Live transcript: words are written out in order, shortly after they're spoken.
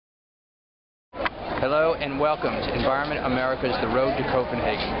Hello and welcome to Environment America's The Road to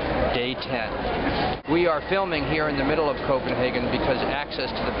Copenhagen, Day 10. We are filming here in the middle of Copenhagen because access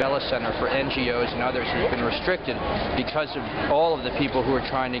to the Bella Center for NGOs and others has been restricted because of all of the people who are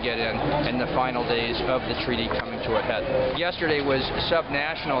trying to get in the final days of the treaty coming to a head. Yesterday was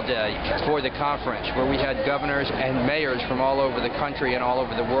Subnational Day for the conference, where we had governors and mayors from all over the country and all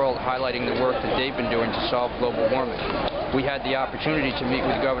over the world highlighting the work that they've been doing to solve global warming. We had the opportunity to meet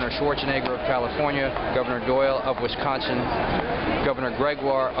with Governor Schwarzenegger of California, Governor Doyle of Wisconsin, Governor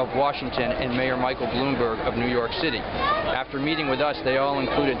Gregoire of Washington, and Mayor Michael Bloomberg of New York City. After meeting with us, they all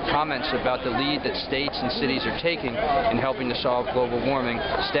included comments about the lead that states and cities are taking in helping to solve global warming,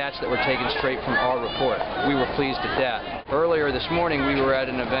 stats that were taken straight from our report. We were pleased at that. Earlier this morning, we were at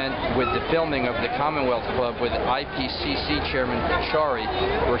an event with the filming of the Commonwealth Club with IPCC Chairman Pachauri,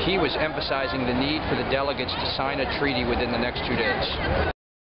 where he was emphasizing the need for the delegates to sign a treaty within the next 2 days.